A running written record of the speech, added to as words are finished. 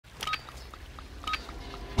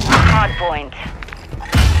point.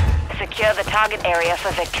 Secure the target area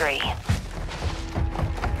for victory.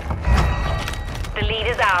 The lead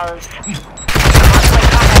is ours.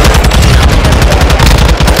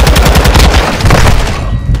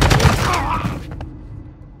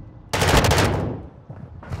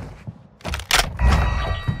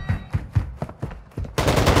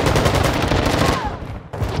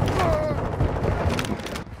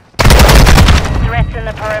 Threats in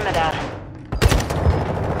the perimeter.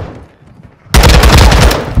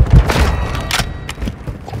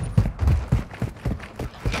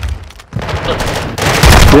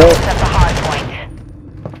 At the hard point.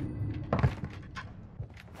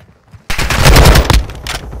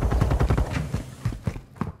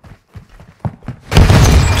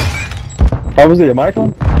 How was it, a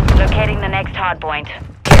microphone? Locating the next hard point.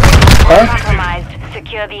 Compromised.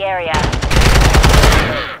 Secure the area.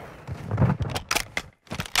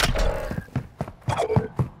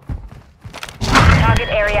 Target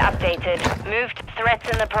area updated. Moved. Threats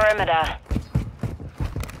in the perimeter.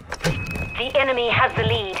 The enemy has the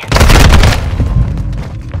lead.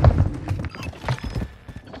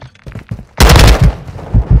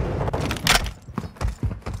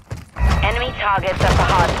 Enemy targets at the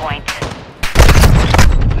hard point.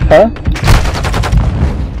 Huh?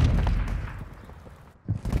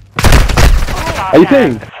 Are you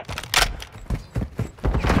playing?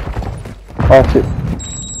 Oh shit.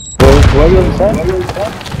 Where are you on the side?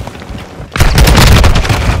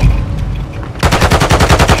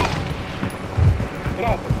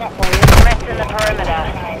 Threats in the perimeter.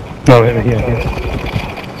 Oh, here.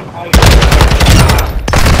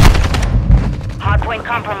 Hardpoint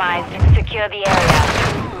compromised. Secure the area.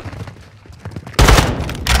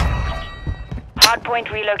 Hardpoint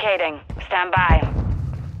relocating. Stand by.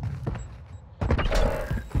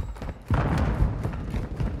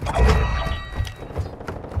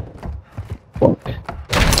 Fuck.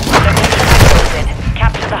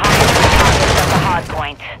 Capture the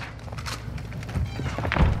hardpoint.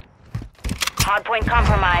 Hardpoint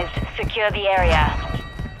compromised. Secure the area.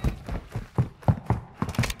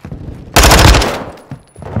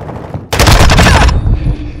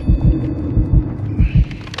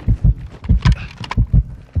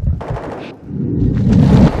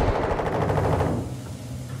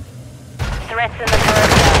 Threats in the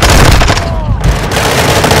perimeter.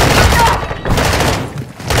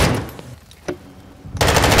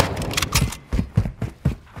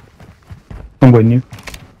 I'm with you.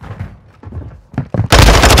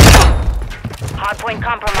 Hardpoint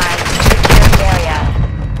compromised. Secure the area.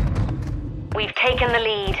 We've taken the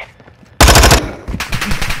lead.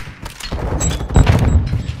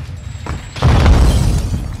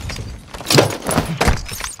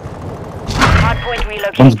 Hardpoint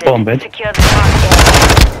relocated. Bombed. Secure the target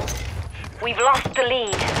area. We've lost the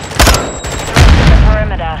lead. Threats in the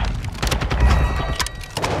perimeter.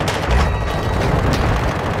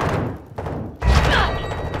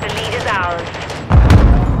 The lead is ours.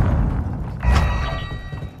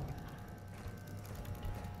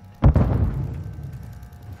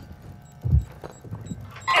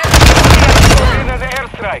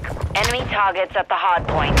 Enemy targets at the hard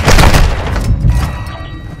point.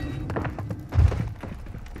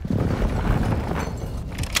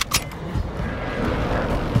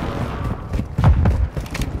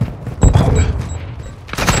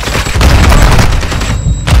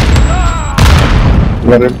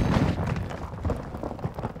 Got him.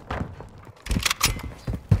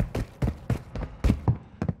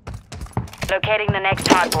 Locating the next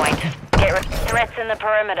hard point. Threats in the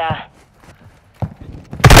perimeter.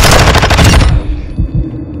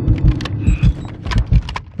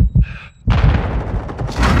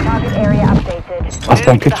 Target area updated.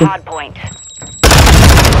 Move to the hard point.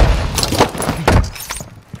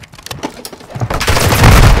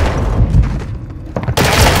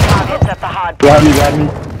 Enemy targets at the hard point. Got me.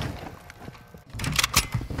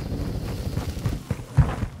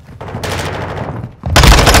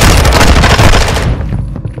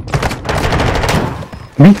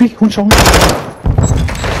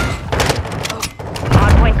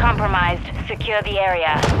 Hardpoint compromised. Secure the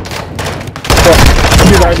area.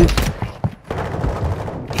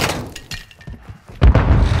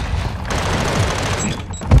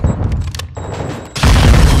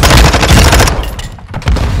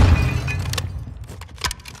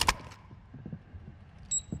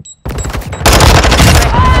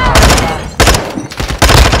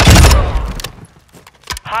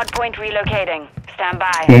 Hardpoint relocating. Stand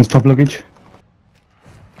by. One stop luggage.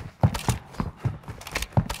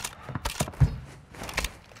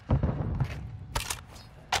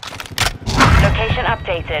 Location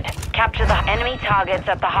updated. Capture the enemy targets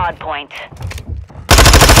at the hard point.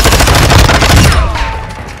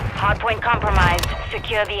 Hardpoint compromised.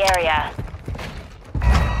 Secure the area.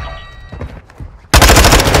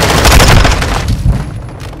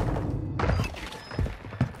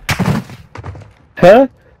 Huh?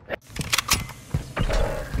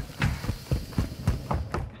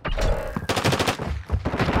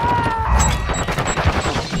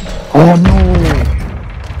 Oh no!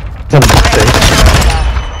 Is that a mistake?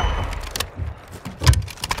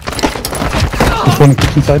 There's one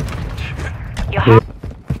kitchen side. Your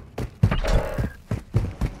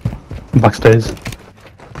Backstairs.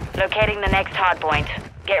 Locating the next hardpoint.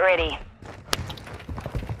 Get ready.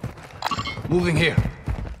 Moving here.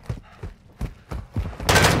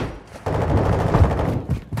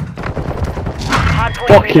 Hardpoint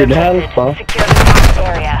Fucking relocated. hell, pal. Secure the target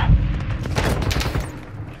area.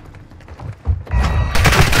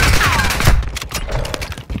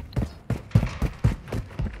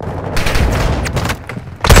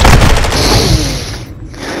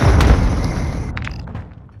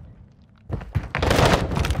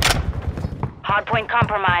 Hardpoint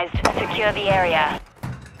compromised. Secure the area.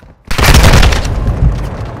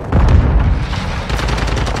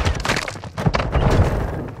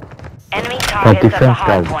 Enemy targets at the defense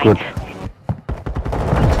guys, hardpoint. good.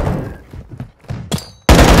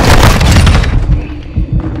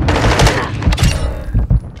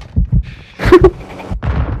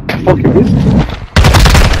 Fuck is this?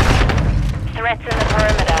 Threats in the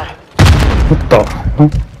perimeter. What the hell?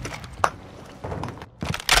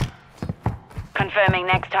 Confirming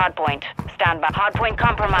next hardpoint. Stand by. Hardpoint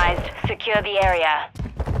compromised. Secure the area.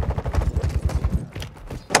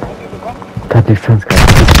 That defense guy.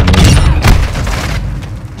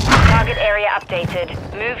 Target area updated.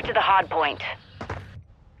 Move to the hardpoint.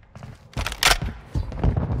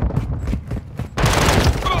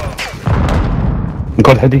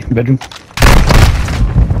 Got heady, bedroom.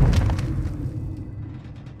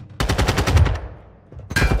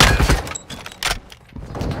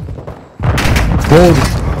 Oh,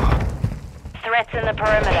 Threats in the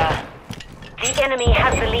perimeter. The enemy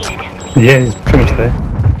has the lead. yeah, he's pretty much there.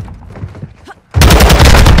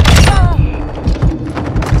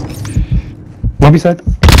 Lobby side.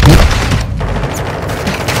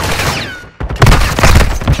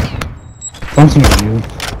 Bouncing on you.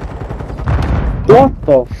 What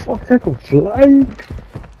the fuck? That go flying.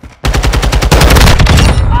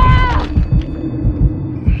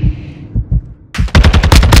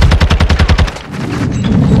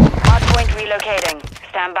 Hardpoint relocating.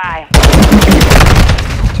 Stand by.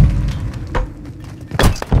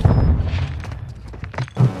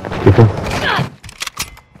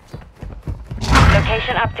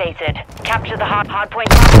 Location updated. Capture the hardpoint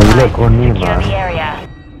compromised. Secure the area.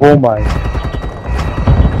 Oh my.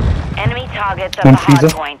 Enemy targets at One the freezer.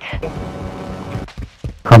 hardpoint.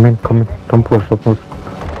 Come in, come in. Don't push, don't push.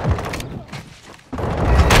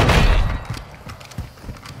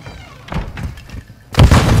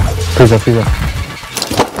 Freezer, freezer.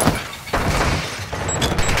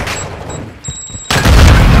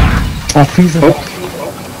 Oh, freezer.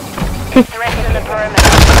 Threats in the perimeter.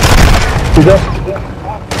 Freezer.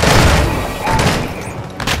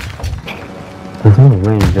 There's no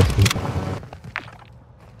way you just...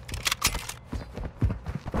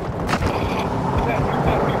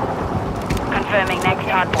 Confirming next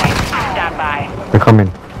hardpoint. Stand by. They're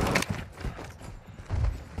coming.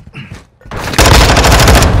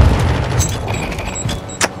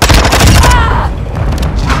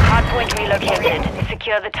 Hardpoint relocated.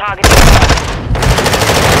 Secure the target.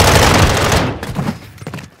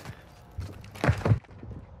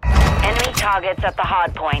 Enemy targets at the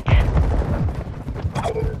hardpoint.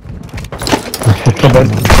 Come on.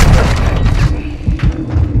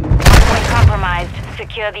 Hardpoint compromised.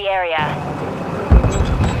 Secure the area.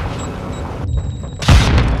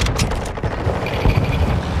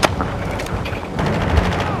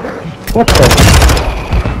 What the?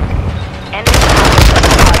 Enemy targets at the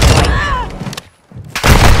hardpoint.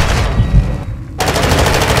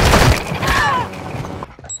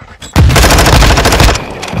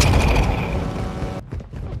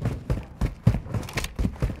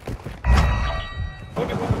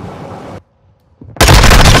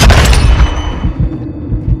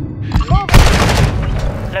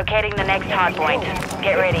 Locating the next hardpoint.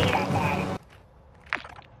 Get ready.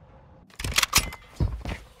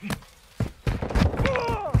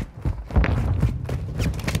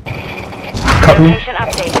 Location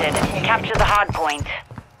updated. Capture the hardpoint.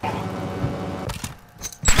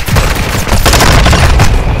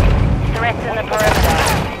 Threats in the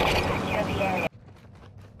perimeter.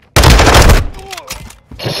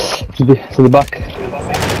 to the back.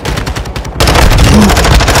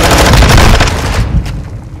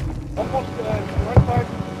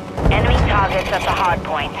 Enemy targets at the hard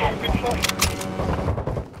point.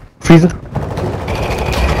 Freezer.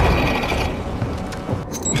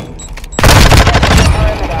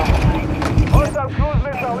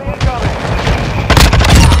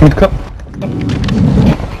 Mid cup.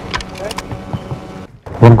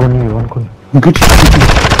 One gun here, one gun. Good.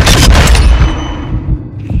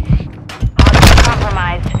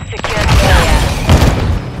 Compromised. Secure the area.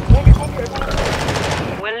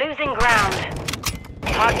 We're losing ground.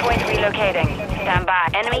 Hardpoint relocating. Stand by.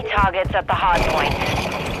 Enemy targets at the hardpoint.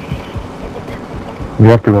 We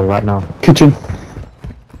have to go right now. Kitchen.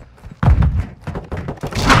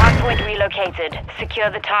 Hardpoint relocated. Secure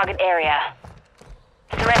the target area.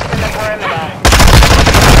 Threats in the perimeter.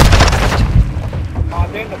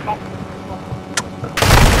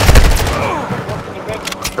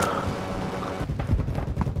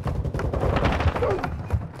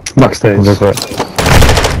 Backstage. Look right.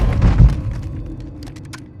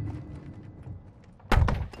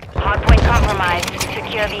 Hardpoint compromised.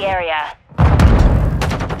 Secure the area.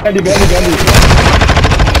 Bendy.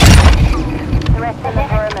 Threats in the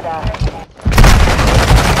perimeter.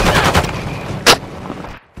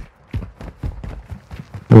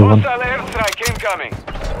 One. Hostile airstrike incoming.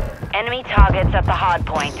 Enemy targets at the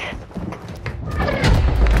hardpoint.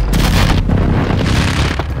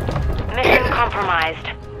 Mission compromised.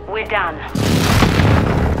 We're done.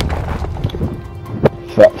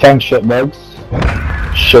 Thanks, shitbags.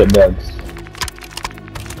 Shitbags.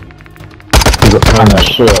 You got Man, a carried.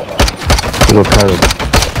 shit. You got carried.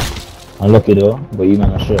 I'm lucky though, but you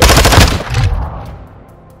man a shit.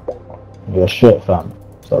 You're a shit, fam.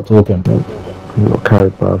 Stop talking. You got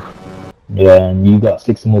carried, bruv. Yeah, and you got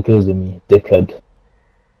 60 more kills than me, dickhead.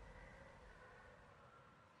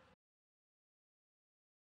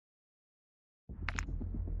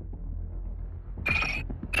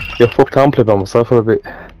 Yeah, fuck, I'm playing by myself for a bit.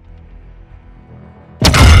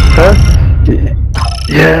 Huh?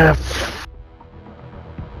 Yeah.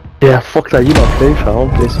 Yeah, fuck that, you not play, fam. I'll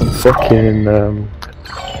play some fucking,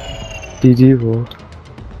 DG, bro.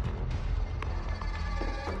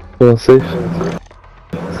 Go on, safe.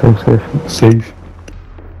 Safe. Safe.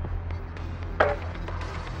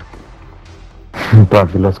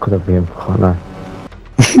 Bruv, we lost could have been. Oh, no.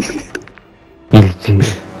 Easy.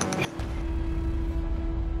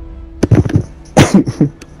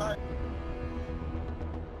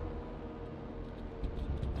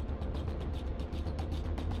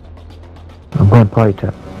 I'm going party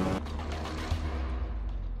chat.